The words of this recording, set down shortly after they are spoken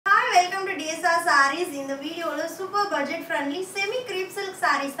DSR sarees in the video super budget friendly semi crepe silk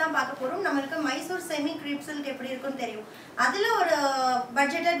sarees தான் பார்க்க போறோம். நமக்கு மைசூர் semi crepe silk எப்படி இருக்குன்னு தெரியும். அதுல ஒரு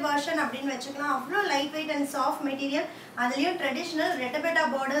budgeted version அப்படினு வெச்சுக்கலாம். அவ்ளோ light weight and soft material. அதுலயும் traditional rettapetta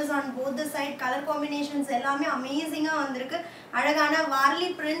borders on both the side color combinations எல்லாமே amazing-ஆ வந்திருக்கு. அழகான varley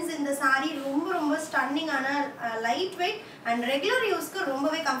prints இந்த saree ரொம்ப stunning ஆன light weight and regular use-க்கு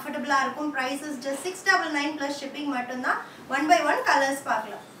ரொம்பவே comfortable-ஆ இருக்கும். Price is just 699 plus shipping மட்டும் தான். One by one colors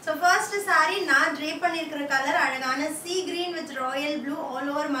பார்க்கலாம். So first saree நான் drape பண்ணிருக்கிற color அழகான sea green with royal blue all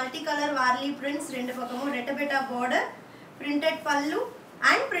over multicolor varley prints ரெண்டு பக்கமும் rettapetta border printed pallu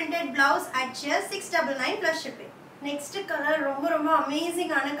and printed blouse at just 699 plus shipping. Next color ரொம்ப amazing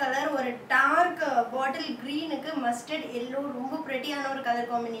ஆன color ஒரு dark bottle green க்கு mustard yellow ரொம்ப pretty ஆன ஒரு color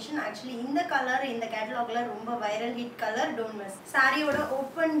combination. Actually இந்த color இந்த catalogல ரொம்ப viral hit color, don't miss. saree ஓட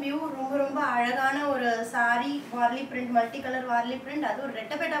open view ரொம்ப அழகான ஒரு saree varley print multicolor varley print அது ஒரு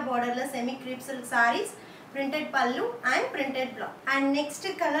rettapetta borderல semi crepe silk sarees printed pallu and printed blouse. And next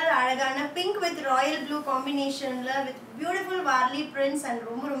color அழகான pink with royal blue combination ல with beautiful varley prints and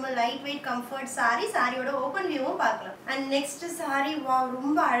ரொம்ப lightweight comfort saree. சாரியோட open view பார்க்கலாம். And next saree wow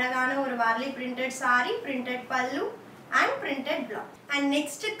ரொம்ப அழகான ஒரு varley printed saree printed pallu and printed blouse. And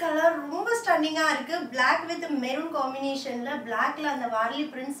next color ரொம்ப stunning-ஆ இருக்கு black with maroon combination ல blackல அந்த varley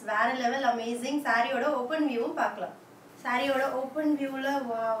prints வேற level amazing. சாரியோட open view பார்க்கலாம். சாரியோட open view ல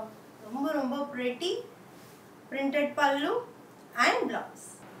wow ரொம்ப pretty printed pallu and blouse.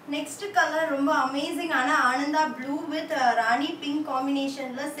 Next color ரொம்ப amazing ஆன Ananda blue with Arani pink combination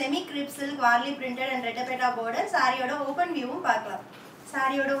ல semi crepe silk varley printed and rettapetta border. சாரியோட open view பார்க்கலாம்.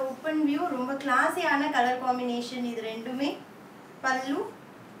 சாரியோட open view ரொம்ப classy ஆன color combination இது ரெண்டுமே pallu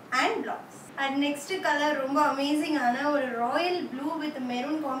and blouse. And next color ரொம்ப amazing ஆன ஒரு royal blue with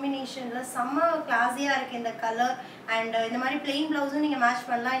maroon combination ல செம்ம classy-ஆ இருக்கு இந்த color and இந்த மாதிரி plain blouse நீங்க மேட்ச்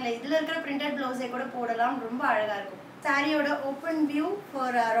பண்ணலாம் இல்ல இதுல இருக்கிற printed blouse கூட போடலாம் ரொம்ப அழகா இருக்கும். சாரியோட open view for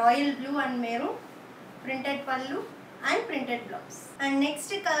royal blue and maroon printed pallu and printed blouse. And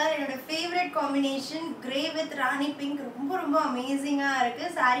next color என்னோட favorite combination grey with Rani pink ரொம்ப amazing-ஆ இருக்கு.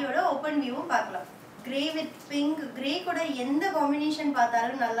 சாரியோட open view பார்க்கலாம். grey with pink grey கூட எந்த combination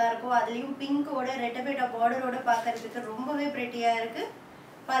பார்த்தாலும் நல்லா இருக்கும். அதுலயும் pink ஓட rettapetta border ஓட பார்க்கிறதுக்கு ரொம்பவே pretty-ஆ இருக்கு.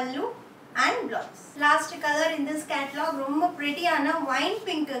 pallu and blouse. Last color in this catalog ரொம்ப pretty ஆன wine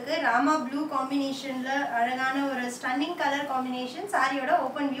pink க்கு rama blue combination ல அழகான ஒரு stunning color combination. சாரியோட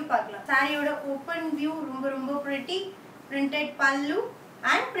open view பார்க்கலாம். சாரியோட open view ரொம்ப pretty printed pallu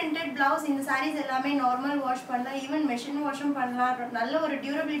and printed blouse. இந்த sarees எல்லாமே normal wash பண்ணலாம் even machine washம் பண்ணலாம். நல்ல ஒரு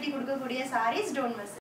durability கொடுக்கக்கூடிய sarees, don't miss.